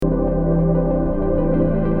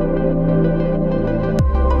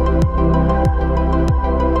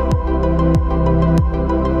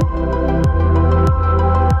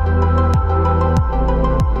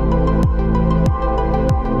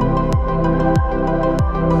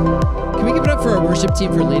worship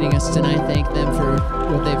team for leading us tonight. Thank them for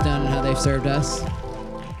what they've done and how they've served us.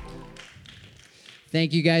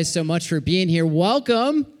 Thank you guys so much for being here.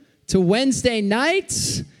 Welcome to Wednesday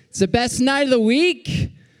nights. It's the best night of the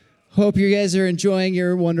week. Hope you guys are enjoying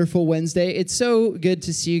your wonderful Wednesday. It's so good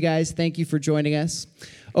to see you guys. Thank you for joining us.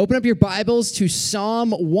 Open up your Bibles to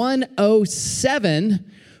Psalm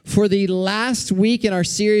 107 for the last week in our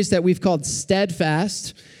series that we've called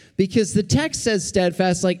Steadfast, because the text says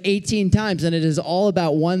steadfast like 18 times, and it is all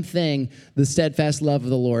about one thing, the steadfast love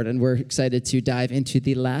of the Lord. And we're excited to dive into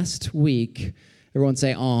the last week. Everyone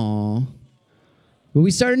say, "Aw." Well,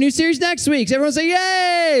 we start a new series next week. So everyone say,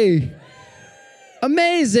 "Yay!"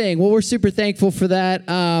 Amazing. Well, we're super thankful for that.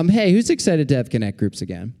 Hey, who's excited to have Connect groups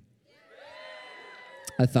again?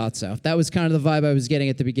 I thought so. That was kind of the vibe I was getting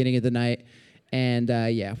at the beginning of the night. And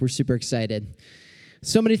yeah, we're super excited.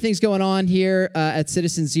 So many things going on here at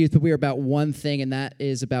Citizens Youth, but we are about one thing, and that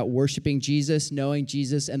is about worshiping Jesus, knowing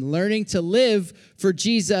Jesus, and learning to live for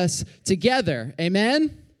Jesus together.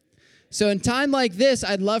 Amen? So in time like this,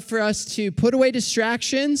 I'd love for us to put away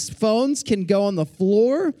distractions. Phones can go on the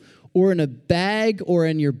floor or in a bag or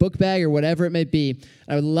in your book bag or whatever it may be.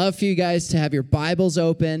 I would love for you guys to have your Bibles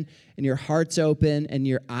open and your hearts open and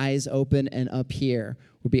your eyes open, and up here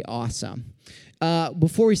would be awesome.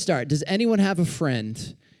 Before we start, does anyone have a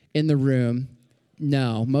friend in the room?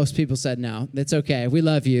 No, most people said no. That's okay. We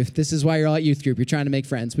love you. This is why you're all at youth group. You're trying to make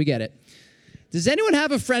friends. We get it. Does anyone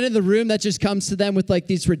have a friend in the room that just comes to them with like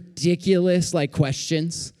these ridiculous like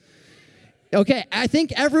questions? Okay, I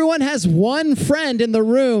think everyone has one friend in the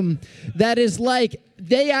room that is like,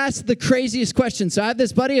 they ask the craziest questions. So I have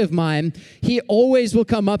this buddy of mine. He always will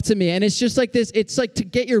come up to me, and it's just like this. It's like to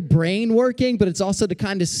get your brain working, but it's also to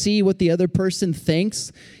kind of see what the other person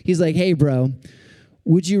thinks. He's like, "Hey, bro,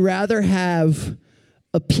 would you rather have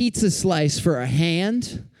a pizza slice for a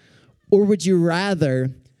hand, or would you rather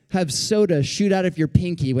have soda shoot out of your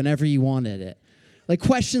pinky whenever you wanted it?" Like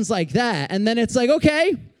questions like that. And then it's like,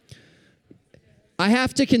 okay, I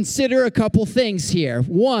have to consider a couple things here.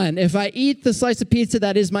 One, if I eat the slice of pizza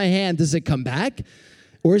that is my hand, does it come back?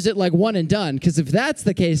 Or is it like one and done? Because if that's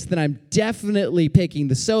the case, then I'm definitely picking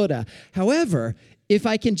the soda. However, if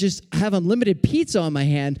I can just have unlimited pizza on my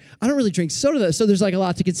hand, I don't really drink soda, so there's like a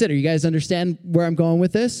lot to consider. You guys understand where I'm going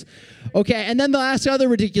with this? Okay, and then they'll ask other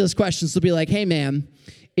ridiculous questions. They'll be like, "Hey, man,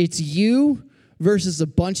 it's you versus a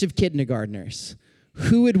bunch of kindergartners.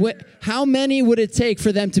 Who would win? How many would it take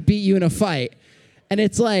for them to beat you in a fight?" And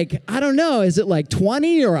it's like, I don't know, is it like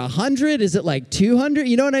 20 or 100? Is it like 200?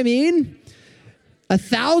 You know what I mean?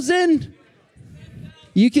 1,000?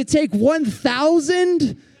 You could take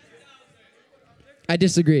 1,000? I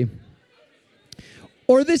disagree.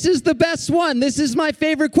 Or this is the best one. This is my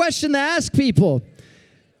favorite question to ask people.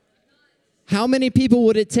 How many people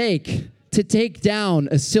would it take to take down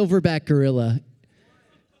a silverback gorilla?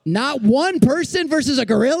 Not one person versus a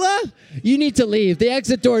gorilla? You need to leave. The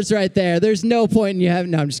exit door's right there. There's no point in you having...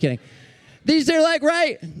 No, I'm just kidding. These are like,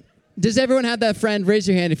 right. Does everyone have that friend? Raise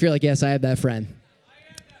your hand if you're like, "Yes, I have that friend."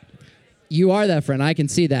 You are that friend. I can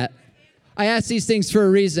see that. I ask these things for a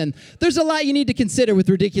reason. There's a lot you need to consider with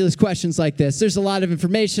ridiculous questions like this. There's a lot of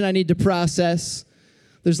information I need to process.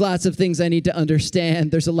 There's lots of things I need to understand.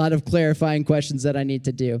 There's a lot of clarifying questions that I need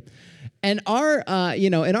to do. And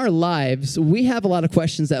in our lives, we have a lot of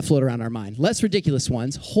questions that float around our mind. Less ridiculous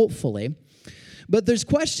ones, hopefully. But there's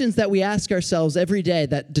questions that we ask ourselves every day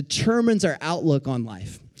that determines our outlook on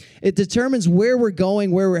life. It determines where we're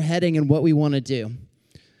going, where we're heading, and what we want to do.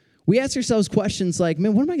 We ask ourselves questions like,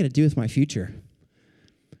 "Man, what am I going to do with my future?"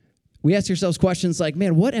 We ask ourselves questions like,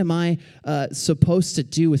 "Man, what am I supposed to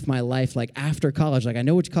do with my life, like after college? Like, I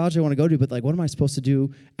know which college I want to go to, but like, what am I supposed to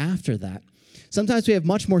do after that?" Sometimes we have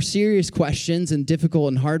much more serious questions and difficult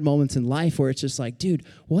and hard moments in life where it's just like, dude,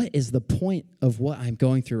 what is the point of what I'm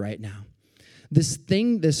going through right now? This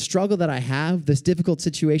struggle that I have, this difficult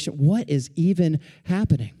situation, what is even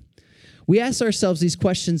happening? We ask ourselves these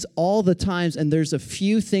questions all the time, and there's a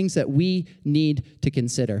few things that we need to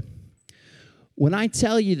consider. When I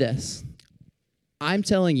tell you this, I'm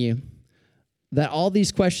telling you that all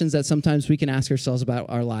these questions that sometimes we can ask ourselves about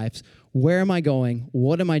our lives, where am I going?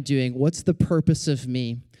 What am I doing? What's the purpose of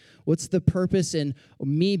me? What's the purpose in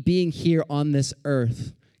me being here on this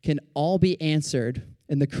earth? Can all be answered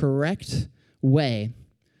in the correct way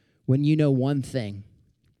when you know one thing,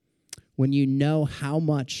 when you know how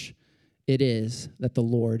much it is that the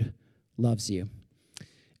Lord loves you.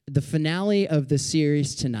 The finale of the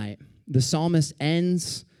series tonight, the psalmist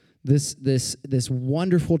ends this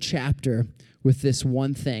wonderful chapter with this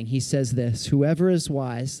one thing. He says this: "Whoever is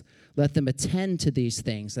wise, let them attend to these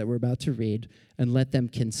things that we're about to read, and let them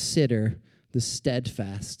consider the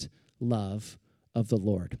steadfast love of the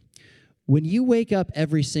Lord. When you wake up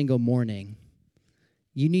every single morning,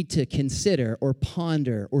 you need to consider or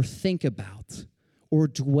ponder or think about or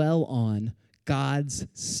dwell on God's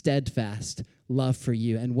steadfast love for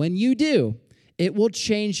you. And when you do, it will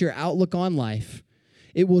change your outlook on life.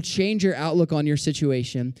 It will change your outlook on your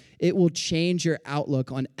situation. It will change your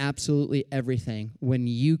outlook on absolutely everything when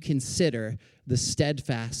you consider the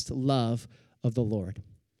steadfast love of the Lord.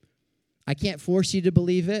 I can't force you to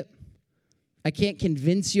believe it. I can't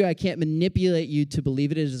convince you. I can't manipulate you to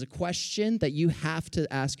believe it. It is a question that you have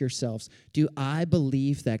to ask yourselves. Do I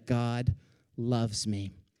believe that God loves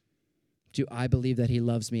me? Do I believe that he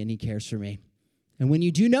loves me and he cares for me? And when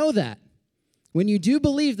you do know that, when you do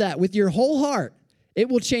believe that with your whole heart, it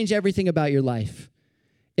will change everything about your life.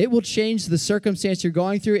 It will change the circumstance you're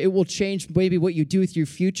going through. It will change maybe what you do with your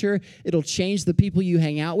future. It'll change the people you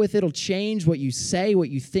hang out with. It'll change what you say, what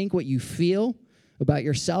you think, what you feel about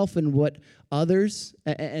yourself and what others.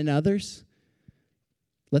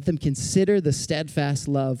 Let them consider the steadfast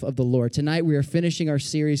love of the Lord. Tonight we are finishing our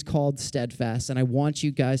series called Steadfast, and I want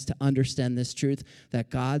you guys to understand this truth, that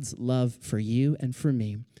God's love for you and for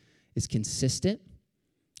me is consistent,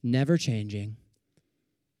 never changing,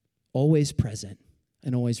 always present,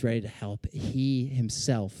 and always ready to help. He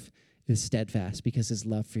himself is steadfast because his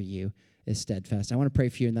love for you is steadfast. I want to pray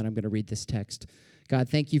for you, and then I'm going to read this text. God,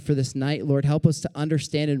 thank you for this night. Lord, help us to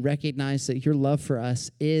understand and recognize that your love for us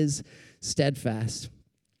is steadfast.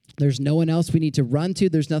 There's no one else we need to run to.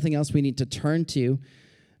 There's nothing else we need to turn to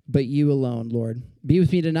but you alone, Lord. Be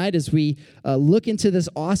with me tonight as we look into this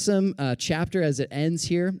awesome chapter as it ends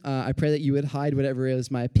here. I pray that you would hide whatever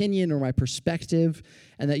is my opinion or my perspective,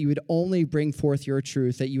 and that you would only bring forth your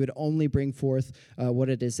truth, that you would only bring forth what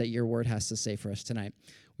it is that your word has to say for us tonight.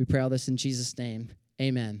 We pray all this in Jesus' name.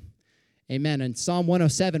 Amen. Amen. In Psalm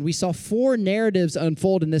 107, we saw 4 narratives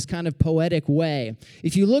unfold in this kind of poetic way.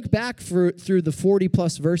 If you look back through the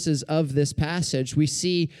 40-plus verses of this passage, we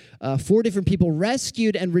see 4 different people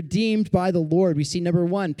rescued and redeemed by the Lord. We see, number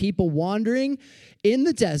 1, people wandering in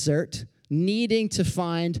the desert, needing to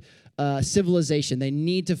find civilization. They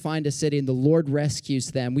need to find a city, and the Lord rescues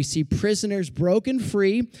them. We see prisoners broken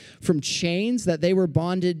free from chains that they were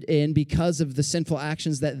bonded in because of the sinful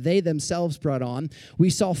actions that they themselves brought on. We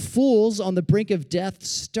saw fools on the brink of death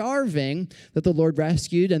starving that the Lord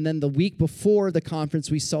rescued, and then the week before the conference,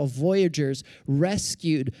 we saw voyagers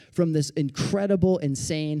rescued from this incredible,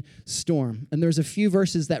 insane storm. And there's a few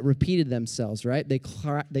verses that repeated themselves, right? They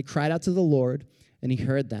cried out to the Lord, and he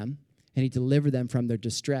heard them, and he delivered them from their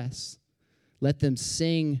distress. Let them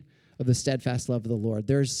sing of the steadfast love of the Lord.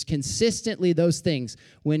 There's consistently those things.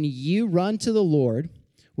 When you run to the Lord,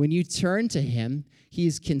 when you turn to him, he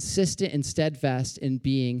is consistent and steadfast in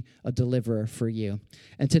being a deliverer for you.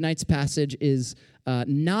 And tonight's passage is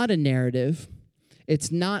not a narrative.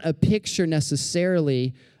 It's not a picture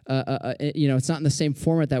necessarily. It's not in the same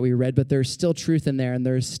format that we read, but there's still truth in there, and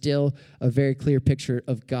there's still a very clear picture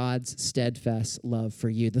of God's steadfast love for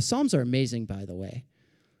you. The Psalms are amazing, by the way.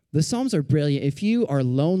 The Psalms are brilliant. If you are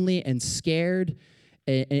lonely and scared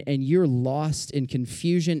and you're lost in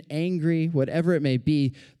confusion, angry, whatever it may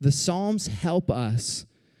be, the Psalms help us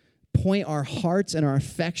point our hearts and our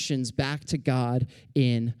affections back to God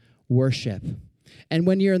in worship. And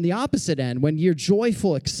when you're in the opposite end, when you're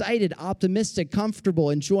joyful, excited, optimistic, comfortable,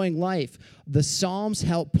 enjoying life, the Psalms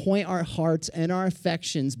help point our hearts and our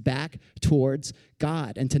affections back towards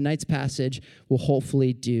God. And tonight's passage will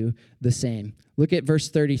hopefully do the same. Look at verse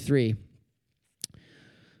 33.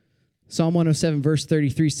 Psalm 107, verse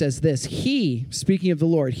 33 says this: He, speaking of the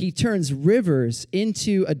Lord, he turns rivers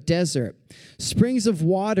into a desert, springs of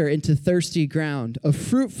water into thirsty ground, a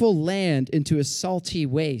fruitful land into a salty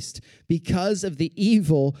waste, because of the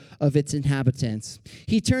evil of its inhabitants.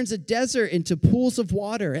 He turns a desert into pools of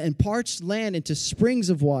water and parched land into springs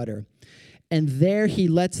of water. And there he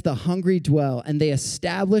lets the hungry dwell, and they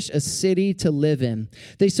establish a city to live in.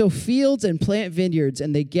 They sow fields and plant vineyards,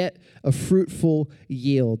 and they get a fruitful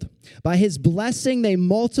yield. By his blessing they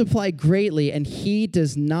multiply greatly, and he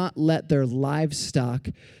does not let their livestock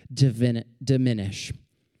diminish.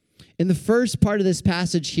 In the first part of this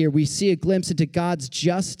passage here, we see a glimpse into God's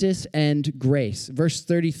justice and grace. Verse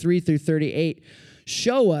 33 through 38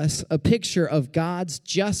 show us a picture of God's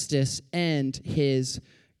justice and his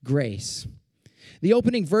grace. The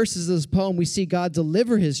opening verses of this poem, we see God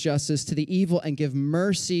deliver his justice to the evil and give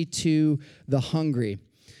mercy to the hungry.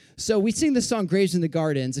 So we sing the song Graves in the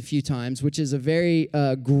Gardens a few times, which is a very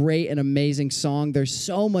great and amazing song. There's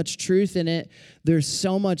so much truth in it. There's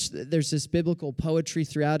this biblical poetry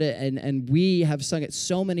throughout it, and we have sung it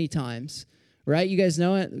so many times, right? You guys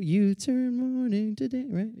know it? You turn morning to day,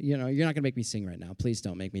 right? You know, you're not going to make me sing right now. Please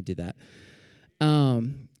don't make me do that.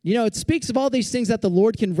 You know, it speaks of all these things that the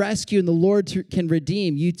Lord can rescue and the Lord can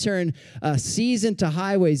redeem. You turn seas into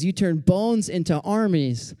highways. You turn bones into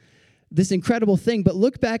armies. This incredible thing. But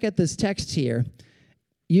look back at this text here.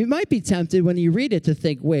 You might be tempted when you read it to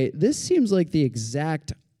think, wait, this seems like the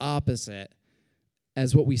exact opposite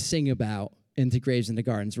as what we sing about into Graves into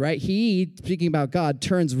Gardens, right? He, speaking about God,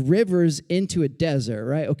 turns rivers into a desert,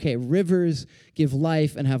 right? Okay, rivers give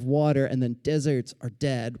life and have water, and then deserts are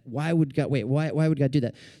dead. Why would God do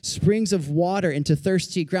that? Springs of water into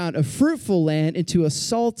thirsty ground, a fruitful land into a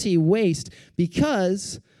salty waste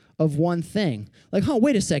because of one thing. Like,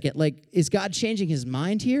 wait a second. Like, is God changing his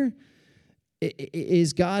mind here?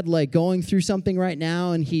 Is God like going through something right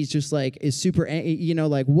now and he's just like is super, you know,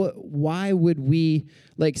 like why would we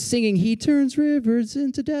like singing he turns rivers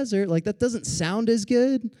into desert? Like that doesn't sound as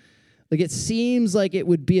good. Like it seems like it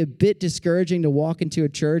would be a bit discouraging to walk into a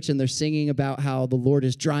church and they're singing about how the Lord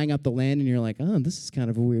is drying up the land and you're like, oh, this is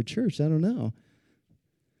kind of a weird church. I don't know.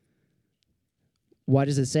 Why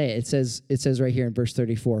does it say it? It says right here in verse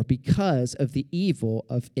 34, because of the evil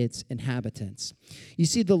of its inhabitants. You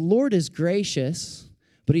see, the Lord is gracious,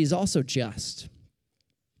 but he's also just.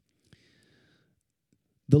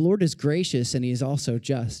 The Lord is gracious and he is also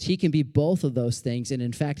just. He can be both of those things, and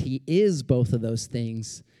in fact, he is both of those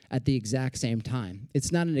things at the exact same time.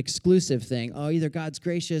 It's not an exclusive thing. Oh, either God's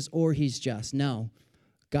gracious or he's just. No,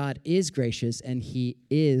 God is gracious and he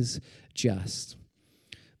is just.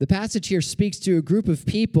 The passage here speaks to a group of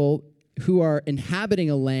people who are inhabiting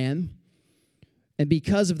a land, and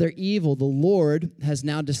because of their evil, the Lord has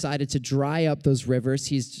now decided to dry up those rivers.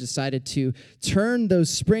 He's decided to turn those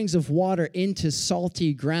springs of water into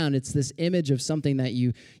salty ground. It's this image of something that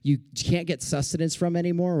you can't get sustenance from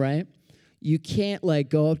anymore, right? You can't like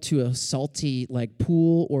go up to a salty like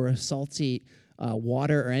pool or a salty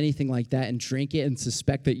water or anything like that and drink it and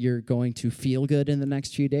suspect that you're going to feel good in the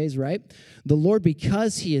next few days, right? The Lord,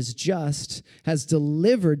 because he is just, has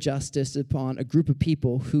delivered justice upon a group of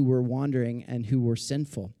people who were wandering and who were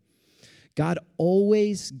sinful. God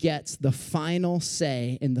always gets the final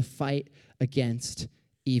say in the fight against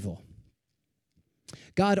evil.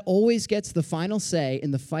 God always gets the final say in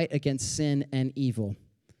the fight against sin and evil.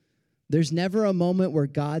 There's never a moment where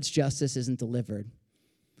God's justice isn't delivered.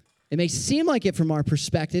 It may seem like it from our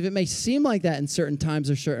perspective. It may seem like that in certain times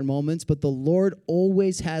or certain moments, but the Lord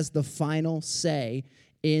always has the final say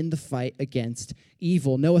in the fight against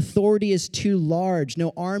evil. No authority is too large,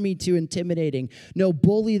 no army too intimidating, no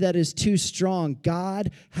bully that is too strong.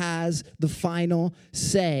 God has the final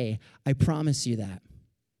say. I promise you that.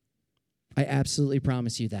 I absolutely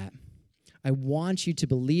promise you that. I want you to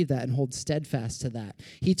believe that and hold steadfast to that.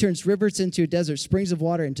 He turns rivers into a desert, springs of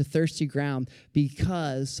water into thirsty ground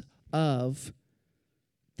because of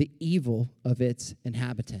the evil of its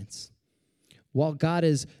inhabitants. While God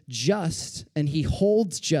is just and he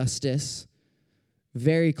holds justice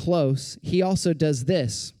very close, he also does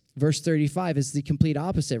this. Verse 35 is the complete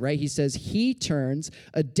opposite, right? He says he turns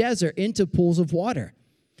a desert into pools of water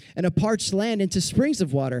and a parched land into springs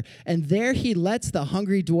of water. And there he lets the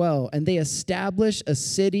hungry dwell, and they establish a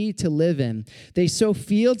city to live in. They sow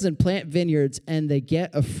fields and plant vineyards, and they get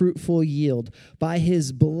a fruitful yield. By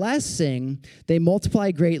his blessing, they multiply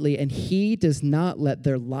greatly, and he does not let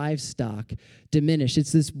their livestock diminish.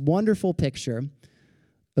 It's this wonderful picture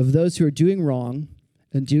of those who are doing wrong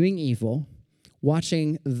and doing evil,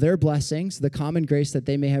 watching their blessings, the common grace that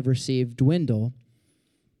they may have received, dwindle.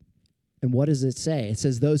 And what does it say? It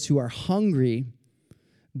says, those who are hungry,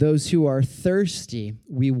 those who are thirsty,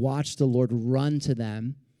 we watch the Lord run to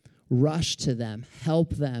them, rush to them,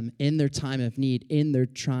 help them in their time of need, in their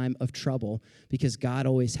time of trouble, because God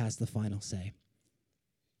always has the final say.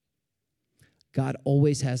 God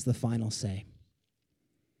always has the final say.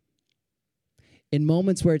 In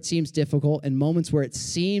moments where it seems difficult, in moments where it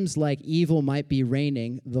seems like evil might be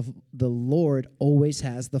reigning, the Lord always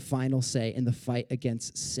has the final say in the fight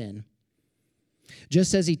against sin.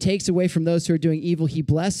 Just as he takes away from those who are doing evil, he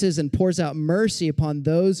blesses and pours out mercy upon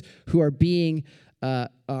those who are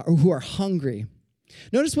who are hungry.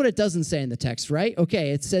 Notice what it doesn't say in the text, right?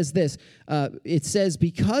 Okay, it says this. It says,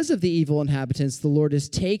 because of the evil inhabitants, the Lord is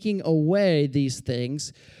taking away these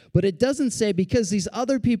things. But it doesn't say because these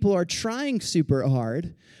other people are trying super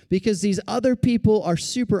hard, because these other people are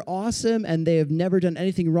super awesome and they have never done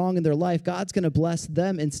anything wrong in their life, God's going to bless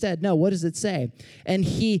them instead. No, what does it say? And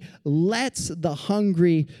he lets the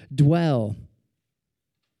hungry dwell.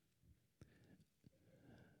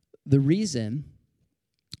 The reason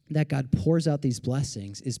that God pours out these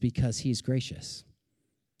blessings is because he's gracious.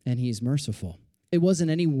 and he's merciful. It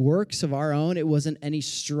wasn't any works of our own. It wasn't any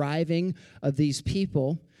striving of these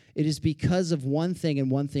people. It is because of one thing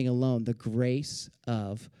and one thing alone, the grace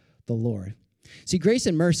of the Lord. See, grace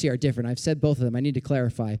and mercy are different. I've said both of them. I need to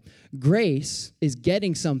clarify. Grace is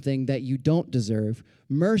getting something that you don't deserve.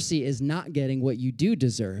 Mercy is not getting what you do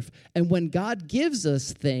deserve. And when God gives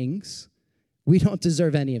us things, we don't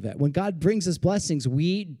deserve any of it. When God brings us blessings,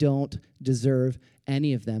 we don't deserve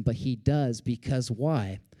any of them, but he does. Because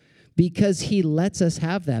why? Because he lets us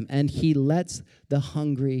have them, and he lets the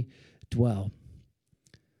hungry dwell.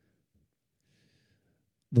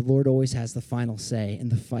 The Lord always has the final say in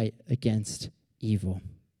the fight against evil.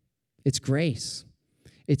 It's grace.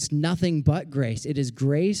 It's nothing but grace. It is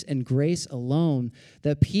grace and grace alone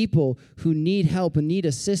that people who need help and need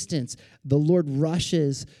assistance, the Lord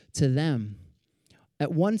rushes to them.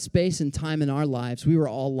 At one space and time in our lives, we were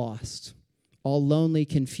all lost, all lonely,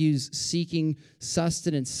 confused, seeking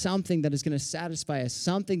sustenance, something that is going to satisfy us,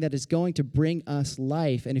 something that is going to bring us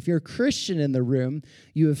life. And if you're a Christian in the room,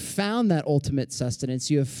 you have found that ultimate sustenance.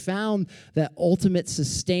 You have found that ultimate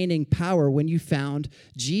sustaining power when you found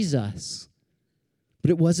Jesus. But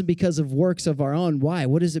it wasn't because of works of our own. Why?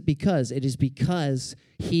 What is it because? It is because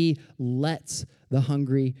he lets the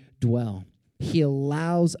hungry dwell. He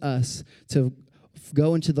allows us to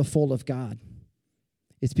go into the fold of God.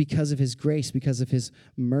 It's because of his grace, because of his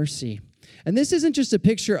mercy. And this isn't just a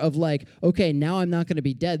picture of like, okay, now I'm not going to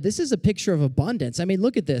be dead. This is a picture of abundance. I mean,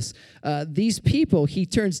 look at this. These people, he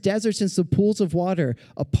turns deserts into pools of water,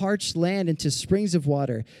 a parched land into springs of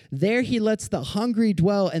water. There he lets the hungry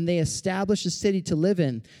dwell, and they establish a city to live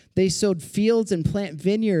in. They sowed fields and plant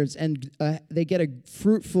vineyards, and they get a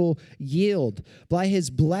fruitful yield. By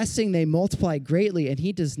his blessing, they multiply greatly, and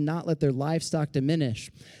he does not let their livestock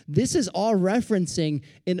diminish. This is all referencing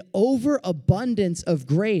an overabundance of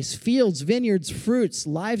grace, fields, vineyards, fruits,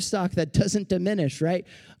 livestock that doesn't diminish, right?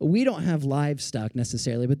 We don't have livestock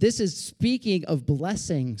necessarily, but this is speaking of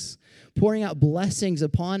blessings, pouring out blessings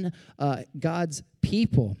upon God's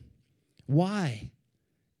people. Why?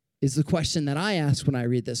 Is the question that I ask when I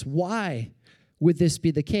read this. Why would this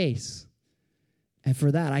be the case? And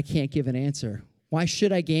for that, I can't give an answer. Why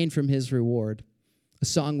should I gain from his reward? A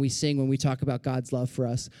song we sing when we talk about God's love for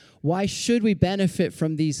us. Why should we benefit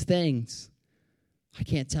from these things? I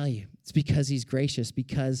can't tell you. It's because he's gracious,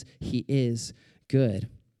 because he is good.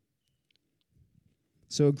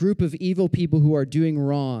 So a group of evil people who are doing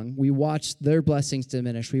wrong, we watch their blessings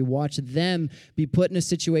diminish. We watch them be put in a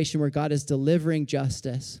situation where God is delivering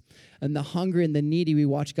justice. And the hungry and the needy, we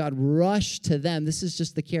watch God rush to them. This is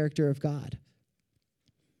just the character of God.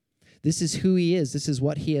 This is who he is. This is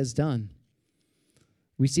what he has done.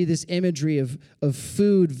 We see this imagery of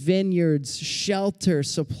food, vineyards, shelter,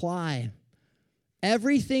 supply.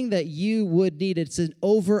 Everything that you would need, it's an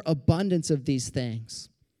overabundance of these things.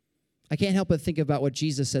 I can't help but think about what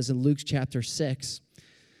Jesus says in Luke chapter 6.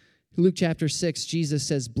 In Luke chapter 6, Jesus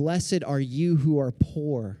says, "Blessed are you who are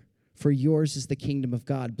poor, for yours is the kingdom of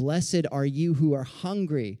God. Blessed are you who are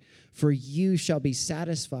hungry, for you shall be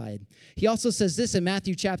satisfied." He also says this in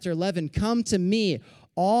Matthew chapter 11, "Come to me,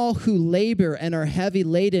 all who labor and are heavy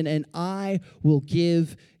laden, and I will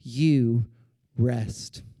give you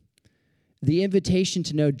rest." The invitation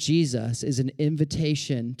to know Jesus is an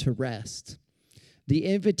invitation to rest. The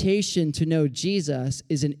invitation to know Jesus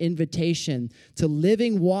is an invitation to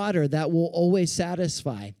living water that will always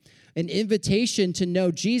satisfy. An invitation to know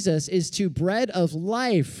Jesus is to bread of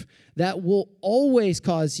life that will always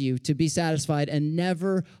cause you to be satisfied and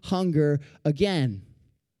never hunger again.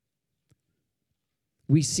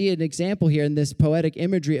 We see an example here in this poetic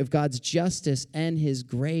imagery of God's justice and his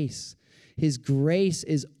grace. His grace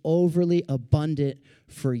is overly abundant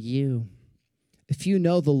for you. If you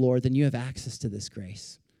know the Lord, then you have access to this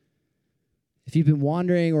grace. If you've been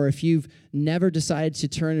wandering, or if you've never decided to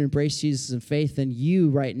turn and embrace Jesus in faith, then you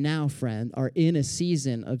right now, friend, are in a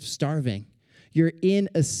season of starving. You're in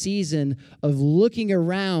a season of looking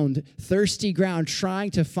around thirsty ground,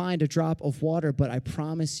 trying to find a drop of water. But I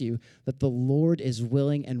promise you that the Lord is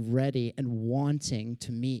willing and ready and wanting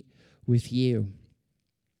to meet with you.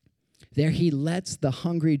 There he lets the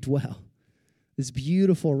hungry dwell. This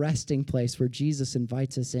beautiful resting place where Jesus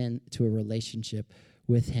invites us into a relationship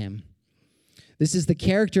with him. This is the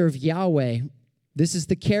character of Yahweh. This is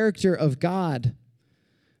the character of God,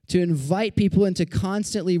 to invite people and to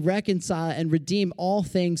constantly reconcile and redeem all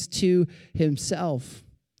things to himself.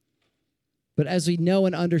 But as we know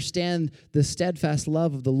and understand the steadfast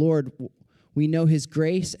love of the Lord, we know his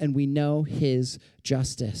grace and we know his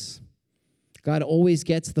justice. God always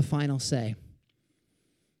gets the final say.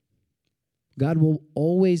 God will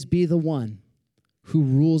always be the one who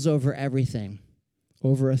rules over everything,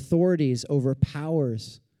 over authorities, over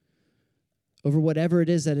powers, over whatever it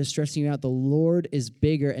is that is stressing you out. The Lord is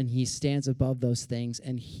bigger, and he stands above those things,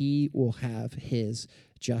 and he will have his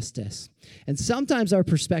justice. And sometimes our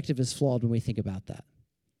perspective is flawed when we think about that.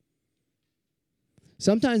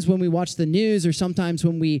 Sometimes when we watch the news, or sometimes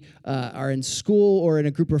when we are in school or in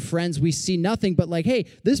a group of friends, we see nothing but like, hey,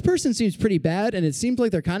 this person seems pretty bad, and it seems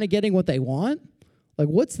like they're kind of getting what they want. Like,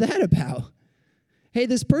 what's that about? Hey,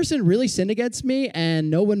 this person really sinned against me, and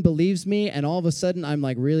no one believes me, and all of a sudden I'm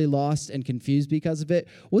like really lost and confused because of it.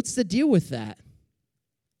 What's the deal with that?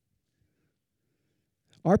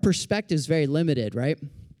 Our perspective is very limited, right?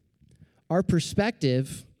 Our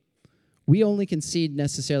perspective, we only can see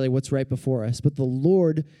necessarily what's right before us, but the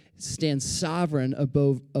Lord stands sovereign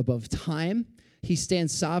above time. He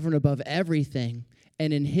stands sovereign above everything,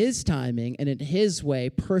 and in his timing and in his way,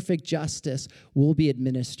 perfect justice will be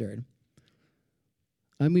administered.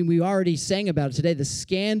 I mean, we already sang about it today, the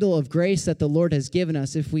scandal of grace that the Lord has given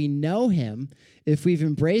us. If we know him, if we've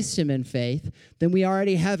embraced him in faith, then we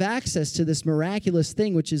already have access to this miraculous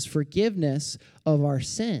thing, which is forgiveness of our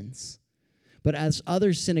sins. But as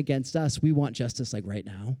others sin against us, we want justice like right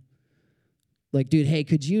now. Like, dude, hey,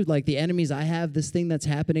 could you, like the enemies I have, this thing that's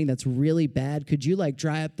happening that's really bad, could you like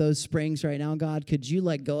dry up those springs right now, God? Could you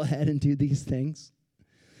like go ahead and do these things?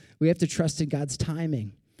 We have to trust in God's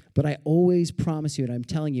timing. But I always promise you, and I'm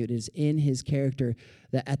telling you, it is in his character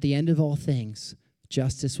that at the end of all things,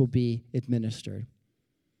 justice will be administered.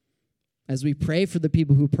 As we pray for the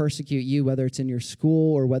people who persecute you, whether it's in your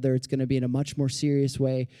school or whether it's going to be in a much more serious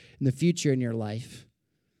way in the future in your life,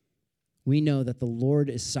 we know that the Lord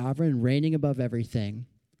is sovereign, reigning above everything,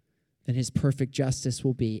 and his perfect justice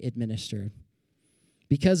will be administered.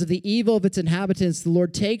 Because of the evil of its inhabitants, the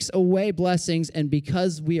Lord takes away blessings, and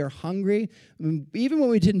because we are hungry, even when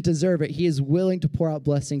we didn't deserve it, he is willing to pour out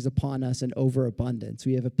blessings upon us in overabundance.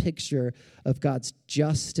 We have a picture of God's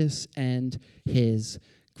justice and his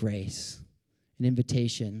grace, an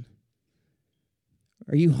invitation.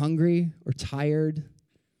 Are you hungry or tired,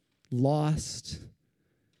 lost,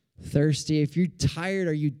 thirsty? If you're tired,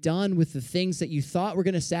 are you done with the things that you thought were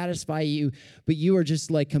going to satisfy you, but you are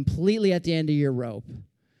just like completely at the end of your rope?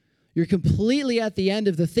 You're completely at the end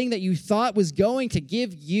of the thing that you thought was going to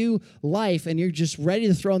give you life, and you're just ready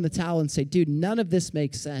to throw in the towel and say, dude, none of this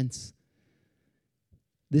makes sense.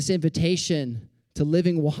 This invitation to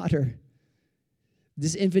living water,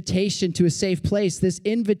 this invitation to a safe place, this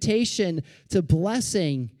invitation to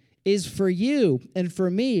blessing is for you and for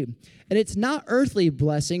me. And it's not earthly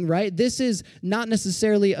blessing, right? This is not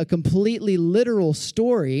necessarily a completely literal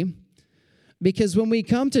story, because when we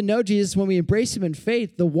come to know Jesus, when we embrace him in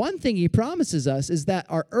faith, the one thing he promises us is that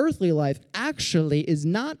our earthly life actually is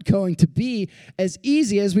not going to be as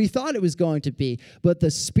easy as we thought it was going to be. But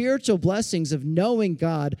the spiritual blessings of knowing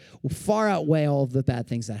God will far outweigh all of the bad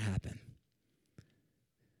things that happen.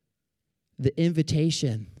 The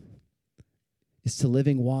invitation is to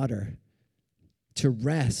living water, to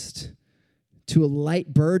rest, to a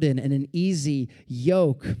light burden and an easy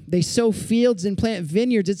yoke. They sow fields and plant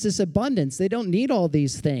vineyards. It's this abundance. They don't need all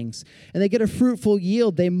these things. And they get a fruitful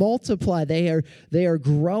yield. They multiply. They are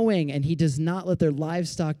growing, and he does not let their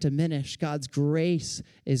livestock diminish. God's grace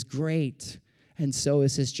is great, and so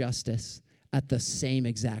is his justice at the same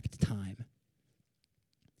exact time.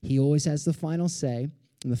 He always has the final say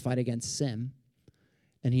in the fight against sin,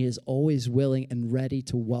 and he is always willing and ready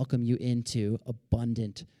to welcome you into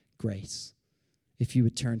abundant grace if you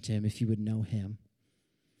would turn to him, if you would know him.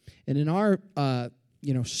 And in our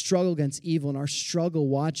struggle against evil, in our struggle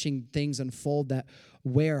watching things unfold that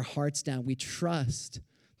weigh our hearts down, we trust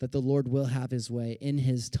that the Lord will have his way in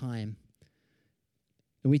his time.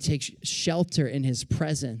 And we take shelter in his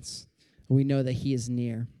presence, and we know that he is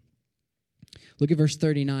near. Look at verse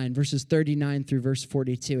 39, verses 39 through verse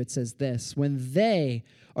 42. It says this: when they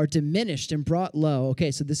are diminished and brought low.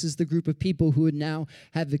 Okay, so this is the group of people who would now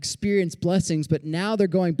have experienced blessings, but now they're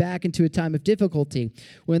going back into a time of difficulty.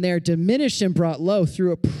 When they are diminished and brought low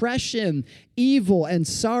through oppression, evil, and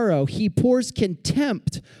sorrow, he pours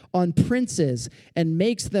contempt on princes and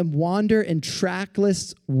makes them wander in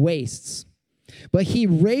trackless wastes. But he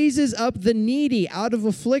raises up the needy out of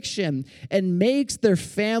affliction and makes their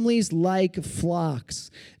families like flocks.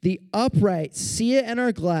 The upright see it and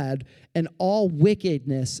are glad, and all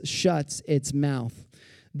wickedness shuts its mouth.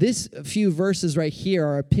 This few verses right here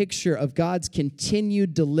are a picture of God's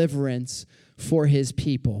continued deliverance for his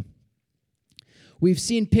people. We've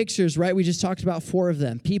seen pictures, right? We just talked about 4 of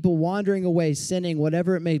them. People wandering away, sinning,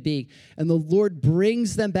 whatever it may be. And the Lord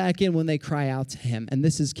brings them back in when they cry out to him. And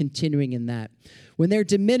this is continuing in that. When they're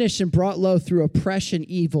diminished and brought low through oppression,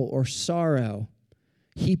 evil, or sorrow,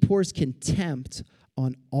 he pours contempt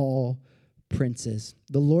on all princes.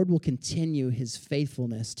 The Lord will continue his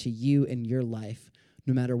faithfulness to you in your life,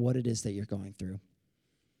 no matter what it is that you're going through.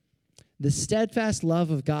 The steadfast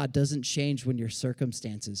love of God doesn't change when your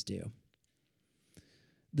circumstances do.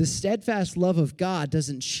 The steadfast love of God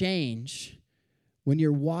doesn't change when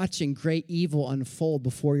you're watching great evil unfold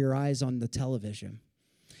before your eyes on the television.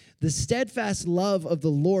 The steadfast love of the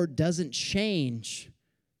Lord doesn't change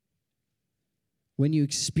when you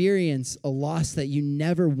experience a loss that you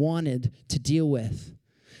never wanted to deal with.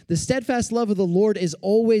 The steadfast love of the Lord is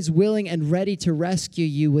always willing and ready to rescue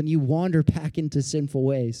you when you wander back into sinful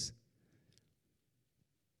ways.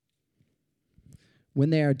 When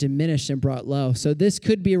they are diminished and brought low. So this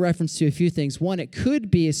could be a reference to a few things. One, it could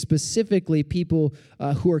be specifically people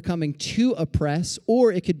who are coming to oppress,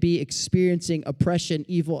 or it could be experiencing oppression,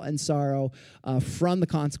 evil, and sorrow from the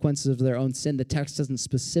consequences of their own sin. The text doesn't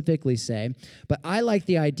specifically say, but I like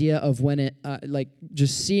the idea of when it, like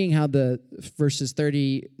just seeing how the verses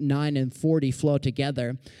 39 and 40 flow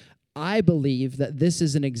together. I believe that this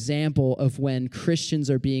is an example of when Christians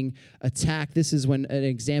are being attacked. This is an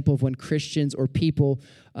example of when Christians or people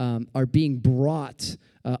are being brought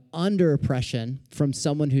under oppression from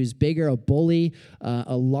someone who's bigger, a bully,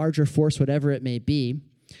 a larger force, whatever it may be.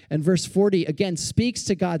 And verse 40, again, speaks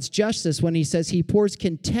to God's justice when he says he pours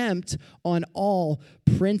contempt on all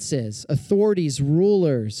princes, authorities,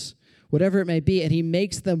 rulers, whatever it may be, and he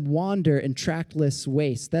makes them wander in trackless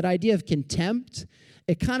wastes. That idea of contempt,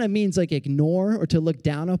 it kind of means like ignore or to look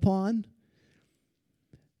down upon.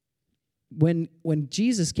 When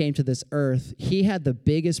Jesus came to this earth, he had the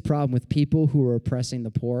biggest problem with people who were oppressing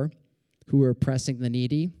the poor, who were oppressing the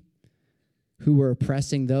needy, who were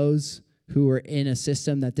oppressing those who were in a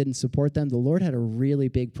system that didn't support them. The Lord had a really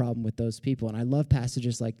big problem with those people, and I love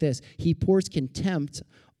passages like this. He pours contempt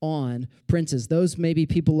on princes. Those maybe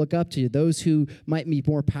people look up to, those who might be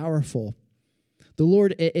more powerful. The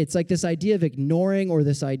Lord, it's like this idea of ignoring or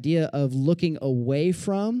this idea of looking away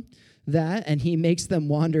from that, and he makes them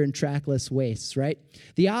wander in trackless wastes, right?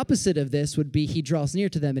 The opposite of this would be he draws near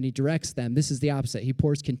to them and he directs them. This is the opposite. He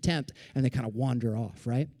pours contempt and they kind of wander off,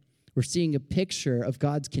 right? We're seeing a picture of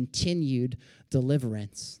God's continued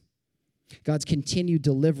deliverance. God's continued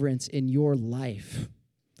deliverance in your life.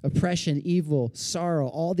 Oppression, evil, sorrow,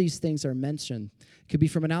 all these things are mentioned. It could be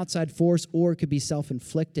from an outside force or it could be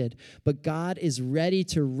self-inflicted. But God is ready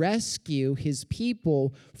to rescue his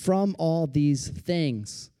people from all these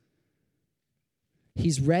things.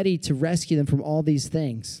 He's ready to rescue them from all these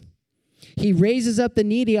things. He raises up the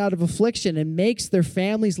needy out of affliction and makes their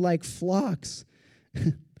families like flocks.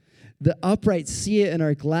 The upright see it and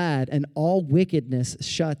are glad, and all wickedness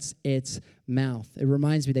shuts its mouth. It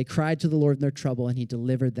reminds me, they cried to the Lord in their trouble, and he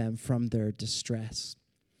delivered them from their distress.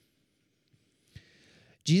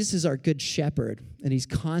 Jesus is our good shepherd, and he's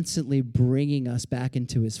constantly bringing us back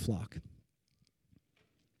into his flock.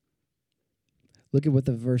 Look at what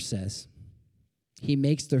the verse says. He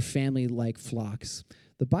makes their family like flocks.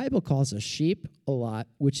 The Bible calls us sheep a lot,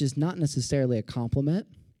 which is not necessarily a compliment,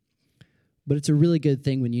 but it's a really good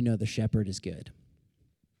thing when you know the shepherd is good.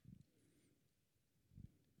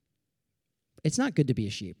 It's not good to be a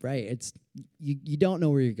sheep, right? It's you don't know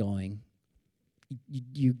where you're going.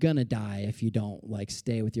 You're going to die if you don't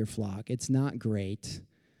stay with your flock. It's not great,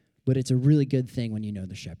 but it's a really good thing when you know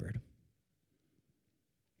the shepherd.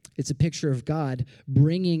 It's a picture of God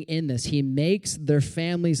bringing in this. He makes their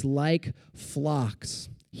families like flocks.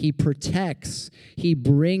 He protects. He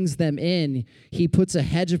brings them in. He puts a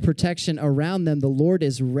hedge of protection around them. The Lord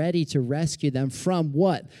is ready to rescue them from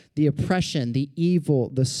what? The oppression, the evil,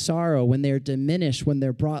 the sorrow, when they're diminished, when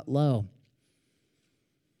they're brought low.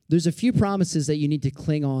 There's a few promises that you need to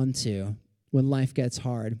cling on to when life gets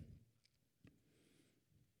hard.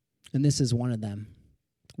 And this is one of them.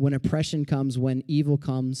 When oppression comes, when evil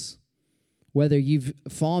comes, whether you've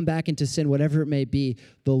fallen back into sin, whatever it may be,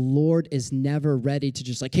 the Lord is never ready to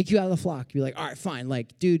just kick you out of the flock. You're all right, fine.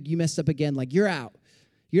 Dude, you messed up again. You're out.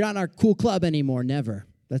 You're not in our cool club anymore. Never.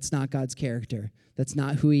 That's not God's character. That's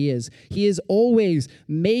not who he is. He is always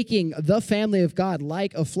making the family of God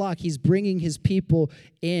like a flock. He's bringing his people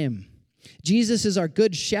in. Jesus is our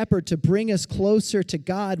good shepherd to bring us closer to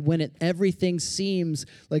God when everything seems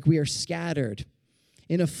like we are scattered.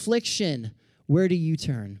 In affliction, where do you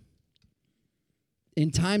turn?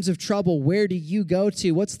 In times of trouble, where do you go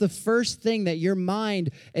to? What's the first thing that your mind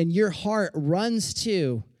and your heart runs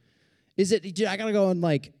to Is it, dude, I got to go on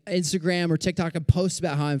like Instagram or TikTok and post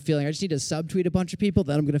about how I'm feeling. I just need to subtweet a bunch of people,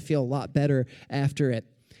 then I'm going to feel a lot better after it.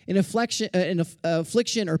 In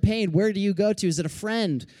affliction or pain, where do you go to? Is it a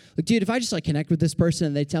friend? Like, dude, if I just like connect with this person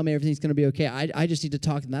and they tell me everything's going to be okay, I just need to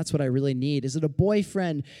talk, and that's what I really need. Is it a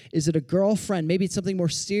boyfriend? Is it a girlfriend? Maybe it's something more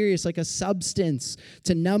serious like a substance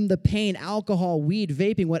to numb the pain, alcohol, weed,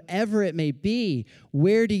 vaping, whatever it may be.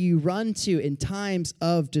 Where do you run to in times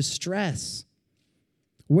of distress?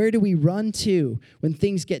 Where do we run to when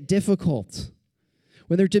things get difficult?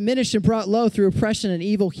 When they're diminished and brought low through oppression and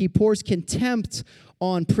evil, he pours contempt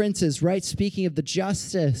on princes, right? Speaking of the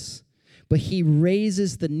justice, but he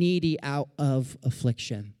raises the needy out of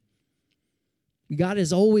affliction. God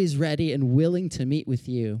is always ready and willing to meet with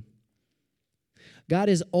you. God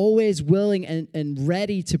is always willing and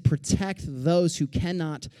ready to protect those who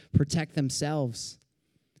cannot protect themselves.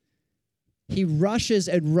 He rushes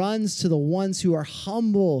and runs to the ones who are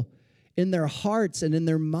humble in their hearts and in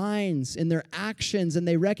their minds, in their actions, and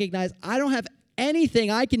they recognize, I don't have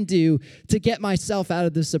anything I can do to get myself out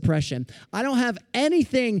of this oppression. I don't have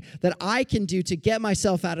anything that I can do to get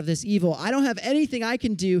myself out of this evil. I don't have anything I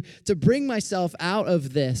can do to bring myself out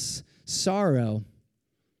of this sorrow.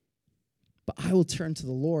 But I will turn to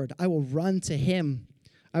the Lord. I will run to him.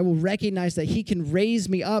 I will recognize that he can raise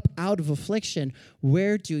me up out of affliction.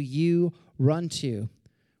 Where do you run to?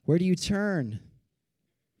 Where do you turn?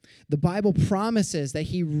 The Bible promises that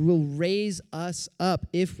he will raise us up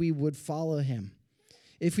if we would follow him,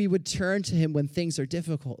 if we would turn to him when things are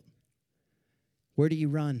difficult. Where do you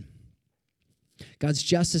run? God's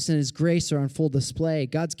justice and his grace are on full display.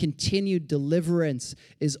 God's continued deliverance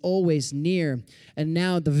is always near. And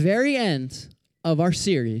now at the very end of our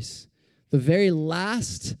series, the very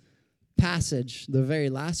last passage, the very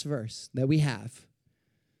last verse that we have,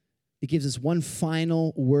 it gives us one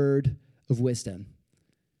final word of wisdom.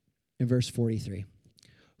 In verse 43.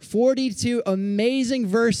 42 amazing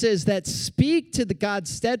verses that speak to God's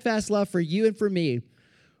steadfast love for you and for me,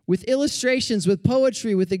 with illustrations, with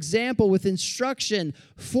poetry, with example, with instruction.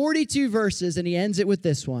 42 verses, and he ends it with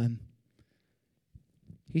this one.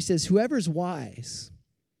 He says, whoever's wise,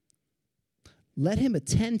 let him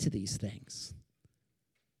attend to these things.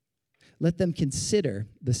 Let them consider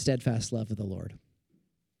the steadfast love of the Lord.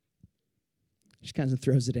 Just kind of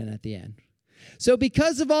throws it in at the end. So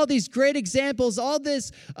because of all these great examples, all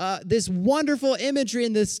this wonderful imagery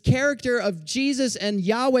and this character of Jesus and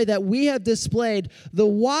Yahweh that we have displayed, the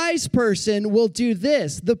wise person will do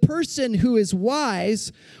this. The person who is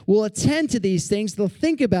wise will attend to these things. They'll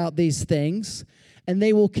think about these things, and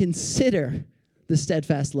they will consider the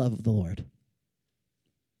steadfast love of the Lord.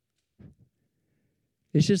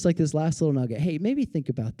 It's just like this last little nugget. Hey, maybe think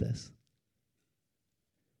about this.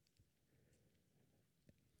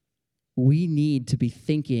 We need to be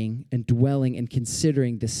thinking and dwelling and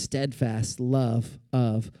considering the steadfast love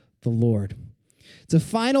of the Lord. It's a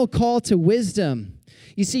final call to wisdom.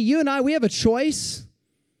 You see, you and I, we have a choice.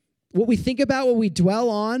 What we think about, what we dwell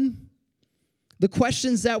on, the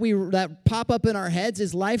questions that pop up in our heads,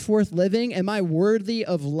 is life worth living? Am I worthy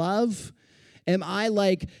of love? Am I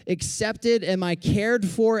accepted? Am I cared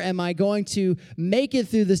for? Am I going to make it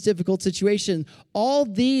through this difficult situation? All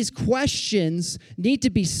these questions need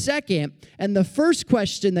to be second. And the first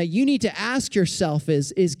question that you need to ask yourself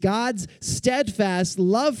is God's steadfast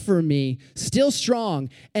love for me still strong?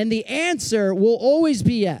 And the answer will always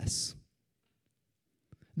be yes.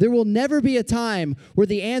 There will never be a time where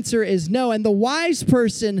the answer is no. And the wise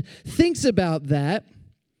person thinks about that,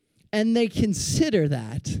 and they consider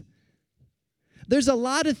that. There's a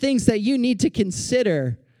lot of things that you need to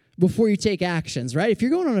consider before you take actions, right? If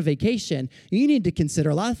you're going on a vacation, you need to consider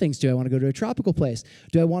a lot of things. Do I want to go to a tropical place?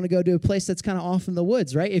 Do I want to go to a place that's kind of off in the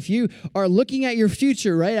woods, right? If you are looking at your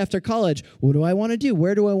future, right, after college, what do I want to do?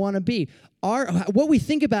 Where do I want to be? What we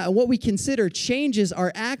think about and what we consider changes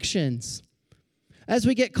our actions. As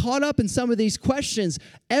we get caught up in some of these questions,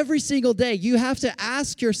 every single day, you have to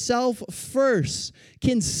ask yourself first,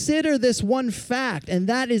 consider this one fact, and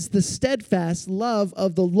that is the steadfast love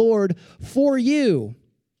of the Lord for you.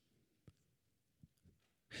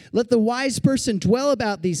 Let the wise person dwell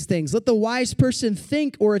about these things. Let the wise person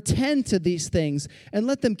think or attend to these things, and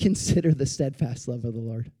let them consider the steadfast love of the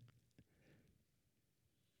Lord.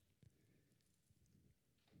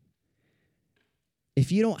 If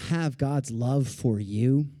you don't have God's love for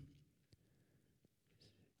you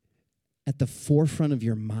at the forefront of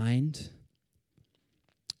your mind,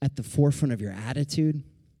 at the forefront of your attitude,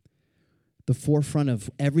 the forefront of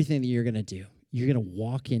everything that you're going to do, you're going to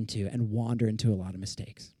walk into and wander into a lot of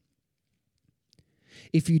mistakes.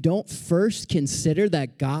 if you don't first consider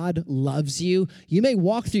that God loves you, you may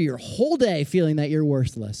walk through your whole day feeling that you're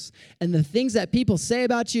worthless. And the things that people say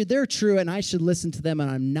about you, they're true, and I should listen to them,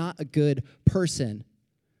 and I'm not a good person.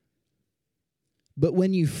 But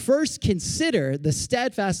when you first consider the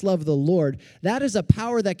steadfast love of the Lord, that is a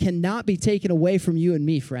power that cannot be taken away from you and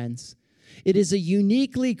me, friends. It is a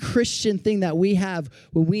uniquely Christian thing that we have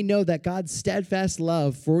when we know that God's steadfast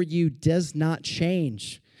love for you does not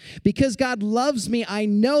change. Because God loves me, I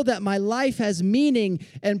know that my life has meaning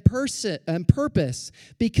and purpose.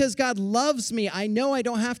 Because God loves me, I know I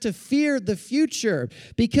don't have to fear the future.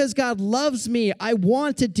 Because God loves me, I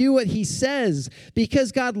want to do what he says.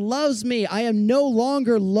 Because God loves me, I am no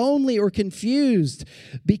longer lonely or confused.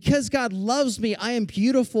 Because God loves me, I am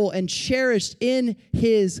beautiful and cherished in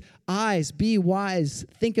his eyes. Be wise.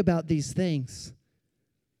 Think about these things.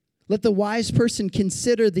 Let the wise person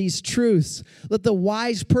consider these truths. Let the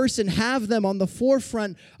wise person have them on the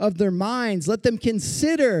forefront of their minds. Let them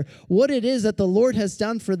consider what it is that the Lord has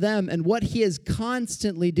done for them and what he is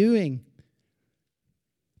constantly doing.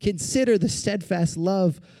 Consider the steadfast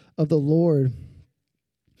love of the Lord.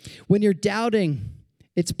 When you're doubting,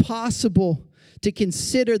 it's possible to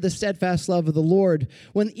consider the steadfast love of the Lord.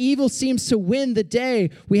 When evil seems to win the day,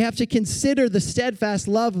 we have to consider the steadfast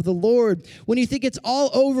love of the Lord. When you think it's all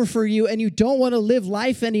over for you and you don't want to live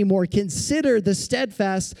life anymore, consider the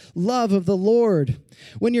steadfast love of the Lord.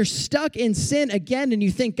 When you're stuck in sin again and you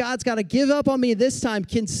think God's got to give up on me this time,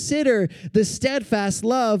 consider the steadfast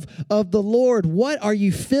love of the Lord. What are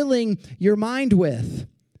you filling your mind with?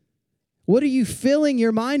 What are you filling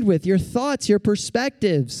your mind with? Your thoughts, your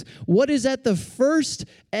perspectives. What is at the first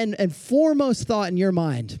and foremost thought in your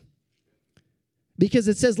mind? Because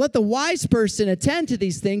it says, let the wise person attend to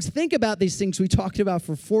these things. Think about these things we talked about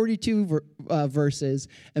for 42 verses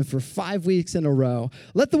and for 5 weeks in a row.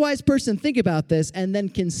 Let the wise person think about this and then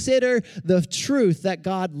consider the truth that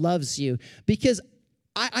God loves you. Because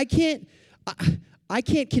I can't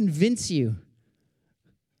convince you.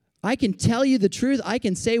 I can tell you the truth. I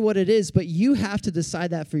can say what it is, but you have to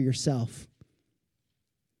decide that for yourself.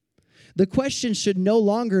 The question should no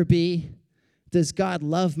longer be, does God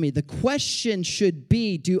love me? The question should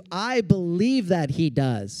be, do I believe that he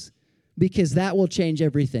does? Because that will change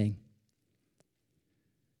everything.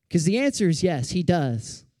 Because the answer is yes, he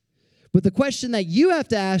does. But the question that you have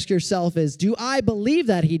to ask yourself is, do I believe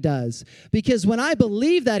that he does? Because when I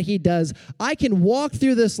believe that he does, I can walk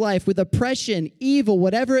through this life with oppression, evil,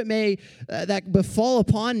 whatever it may that befall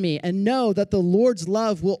upon me, and know that the Lord's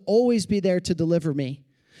love will always be there to deliver me.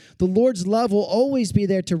 The Lord's love will always be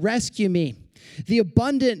there to rescue me. The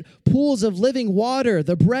abundant pools of living water,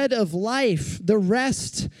 the bread of life, the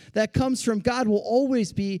rest that comes from God will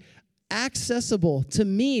always be accessible to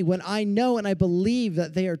me when I know and I believe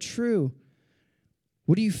that they are true.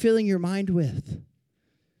 What are you filling your mind with?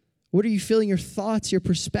 What are you filling your thoughts, your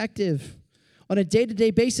perspective? On a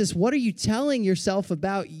day-to-day basis, what are you telling yourself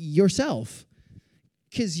about yourself?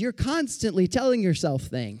 Because you're constantly telling yourself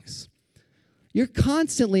things. You're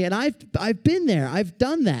constantly, and I've been there. I've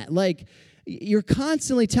done that. Like, you're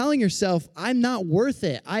constantly telling yourself, I'm not worth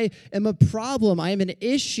it. I am a problem. I am an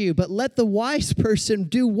issue. But let the wise person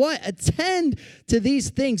do what? Attend to these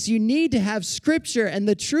things. You need to have Scripture and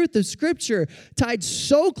the truth of Scripture tied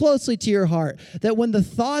so closely to your heart that when the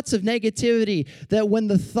thoughts of negativity, that when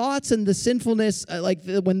the thoughts and the sinfulness,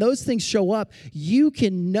 when those things show up, you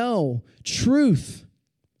can know truth.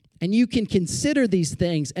 And you can consider these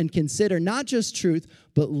things and consider not just truth,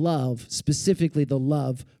 but love, specifically the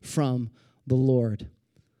love from the Lord.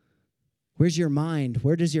 Where's your mind?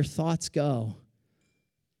 Where does your thoughts go?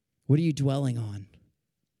 What are you dwelling on?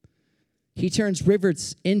 He turns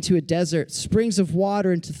rivers into a desert, springs of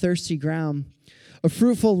water into thirsty ground, a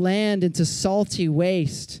fruitful land into salty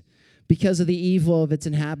waste because of the evil of its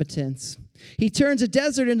inhabitants. He turns a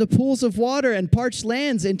desert into pools of water and parched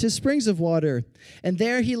lands into springs of water. And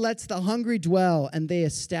there he lets the hungry dwell, and they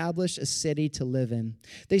establish a city to live in.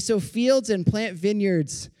 They sow fields and plant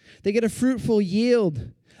vineyards. They get a fruitful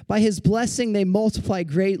yield. By his blessing, they multiply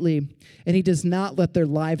greatly, and he does not let their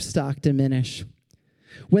livestock diminish.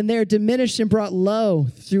 When they are diminished and brought low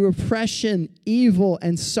through oppression, evil,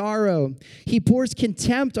 and sorrow, he pours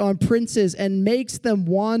contempt on princes and makes them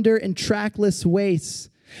wander in trackless wastes.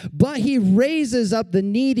 But he raises up the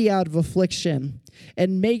needy out of affliction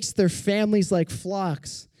and makes their families like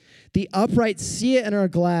flocks. The upright see it and are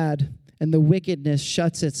glad, and the wickedness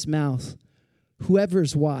shuts its mouth. Whoever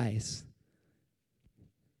is wise,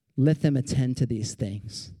 let them attend to these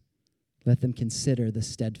things. Let them consider the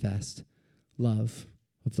steadfast love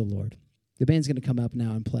of the Lord. The band's going to come up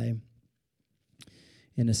now and play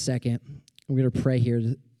in a second. I'm going to pray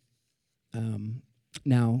here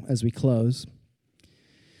now as we close.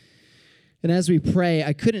 And as we pray,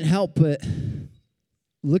 I couldn't help but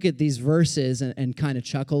look at these verses and kind of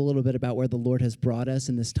chuckle a little bit about where the Lord has brought us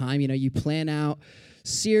in this time. You know, you plan out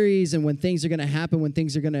series and when things are going to happen, when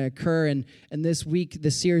things are going to occur. And this week, the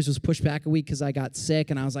series was pushed back a week because I got sick.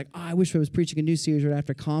 And I was like, oh, I wish I was preaching a new series right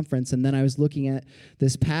after conference. And then I was looking at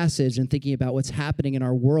this passage and thinking about what's happening in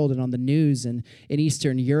our world and on the news and in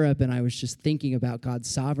Eastern Europe. And I was just thinking about God's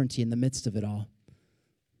sovereignty in the midst of it all.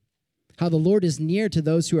 How the Lord is near to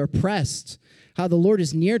those who are oppressed. How the Lord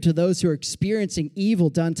is near to those who are experiencing evil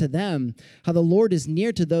done to them. How the Lord is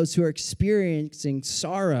near to those who are experiencing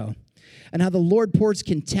sorrow. And how the Lord pours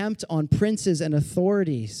contempt on princes and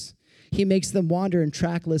authorities. He makes them wander in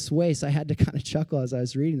trackless ways. I had to kind of chuckle as I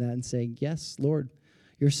was reading that and saying, yes, Lord,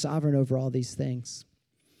 you're sovereign over all these things.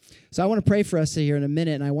 So I want to pray for us here in a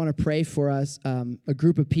minute, and I want to pray for us, a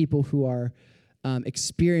group of people who are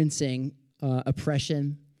experiencing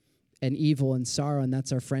oppression and evil and sorrow, and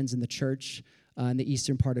that's our friends in the church in the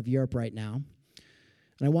eastern part of Europe right now.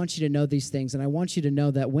 And I want you to know these things, and I want you to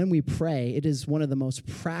know that when we pray, it is one of the most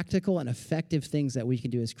practical and effective things that we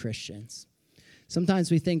can do as Christians.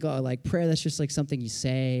 Sometimes we think, oh, like prayer, that's just like something you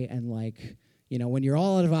say, and like, you know, when you're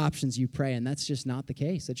all out of options, you pray, and that's just not the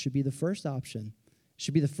case. It should be the first option. It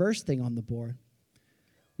should be the first thing on the board.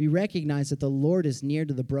 We recognize that the Lord is near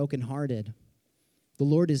to the brokenhearted. The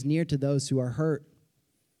Lord is near to those who are hurt.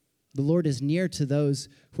 The Lord is near to those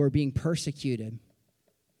who are being persecuted.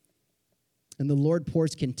 And the Lord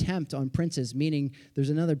pours contempt on princes, meaning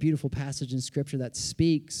there's another beautiful passage in Scripture that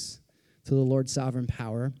speaks to the Lord's sovereign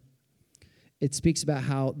power. It speaks about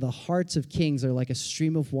how the hearts of kings are like a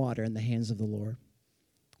stream of water in the hands of the Lord,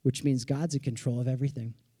 which means God's in control of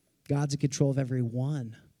everything. God's in control of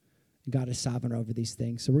everyone. God is sovereign over these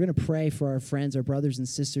things. So we're going to pray for our friends, our brothers and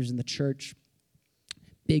sisters in the church,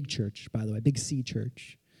 big church, by the way, big C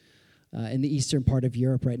church, in the eastern part of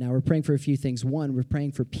Europe right now. We're praying for a few things. One, we're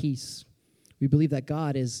praying for peace. We believe that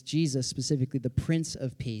God is, Jesus specifically, the Prince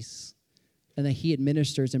of Peace, and that he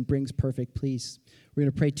administers and brings perfect peace. We're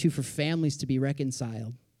going to pray, too, for families to be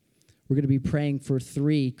reconciled. We're going to be praying for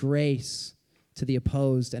 3, grace to the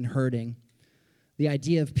opposed and hurting. The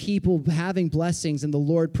idea of people having blessings and the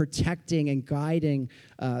Lord protecting and guiding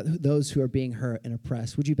those who are being hurt and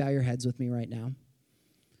oppressed. Would you bow your heads with me right now?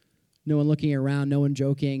 No one looking around, no one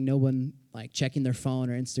joking, no one like checking their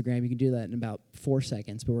phone or Instagram. You can do that in about 4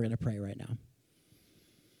 seconds, but we're going to pray right now.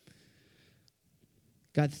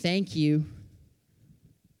 God, thank you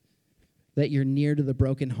that you're near to the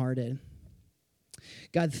brokenhearted.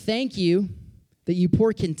 God, thank you that you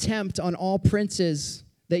pour contempt on all princes,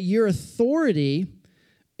 that your authority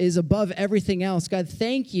is above everything else. God,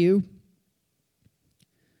 thank you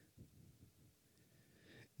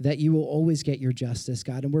that you will always get your justice,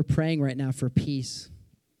 God. And we're praying right now for peace.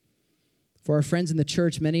 For our friends in the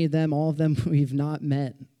church, many of them, all of them we've not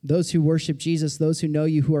met. Those who worship Jesus, those who know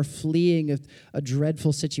you, who are fleeing a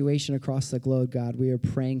dreadful situation across the globe, God, we are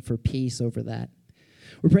praying for peace over that.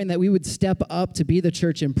 We're praying that we would step up to be the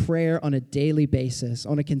church in prayer on a daily basis,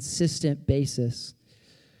 on a consistent basis.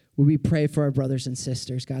 Would we pray for our brothers and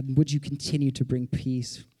sisters, God? And would you continue to bring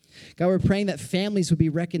peace? God, we're praying that families would be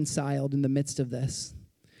reconciled in the midst of this.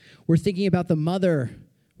 We're thinking about the mother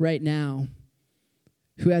right now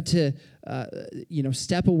who had to,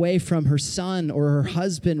 step away from her son or her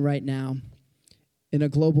husband right now in a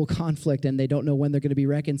global conflict, and they don't know when they're going to be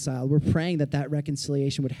reconciled. We're praying that that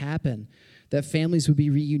reconciliation would happen, that families would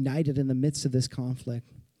be reunited in the midst of this conflict.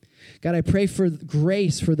 God, I pray for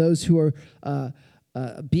grace for those who are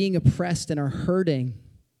being oppressed and are hurting,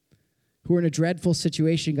 who are in a dreadful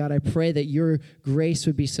situation. God, I pray that your grace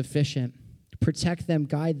would be sufficient. Protect them,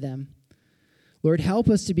 guide them. Lord, help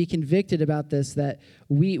us to be convicted about this, that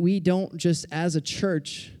we don't just as a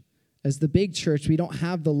church, as the big church, we don't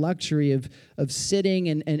have the luxury of sitting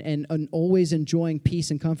and always enjoying peace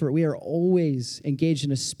and comfort. We are always engaged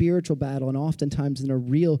in a spiritual battle and oftentimes in a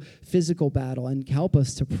real physical battle. And help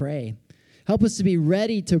us to pray. Help us to be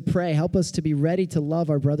ready to pray. Help us to be ready to love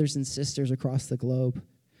our brothers and sisters across the globe.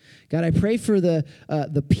 God, I pray for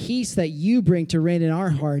the peace that you bring to reign in our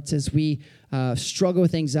hearts as we struggle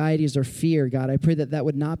with anxieties or fear. God, I pray that that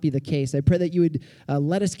would not be the case. I pray that you would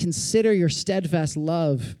let us consider your steadfast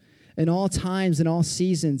love in all times and all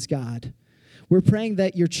seasons, God. We're praying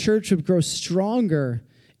that your church would grow stronger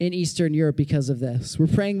in Eastern Europe because of this. We're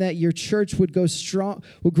praying that your church would grow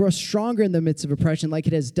stronger in the midst of oppression like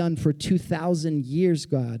it has done for 2,000 years,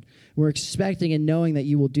 God. We're expecting and knowing that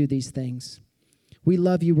you will do these things. We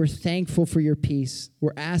love you. We're thankful for your peace.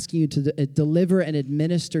 We're asking you to deliver and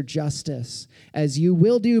administer justice as you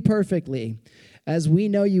will do perfectly, as we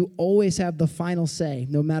know you always have the final say.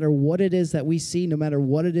 No matter what it is that we see, no matter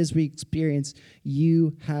what it is we experience,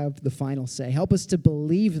 you have the final say. Help us to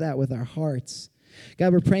believe that with our hearts.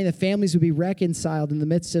 God, we're praying that families would be reconciled in the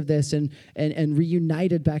midst of this and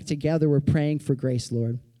reunited back together. We're praying for grace,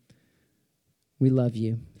 Lord. We love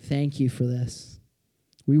you. Thank you for this.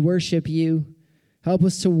 We worship you. Help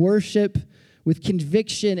us to worship with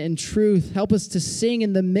conviction and truth. Help us to sing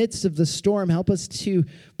in the midst of the storm. Help us to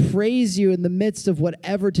praise you in the midst of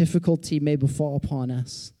whatever difficulty may befall upon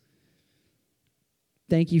us.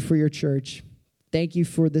 Thank you for your church. Thank you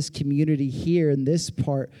for this community here in this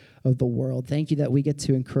part of the world. Thank you that we get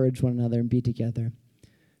to encourage one another and be together.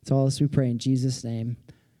 It's all this we pray in Jesus' name.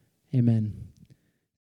 Amen.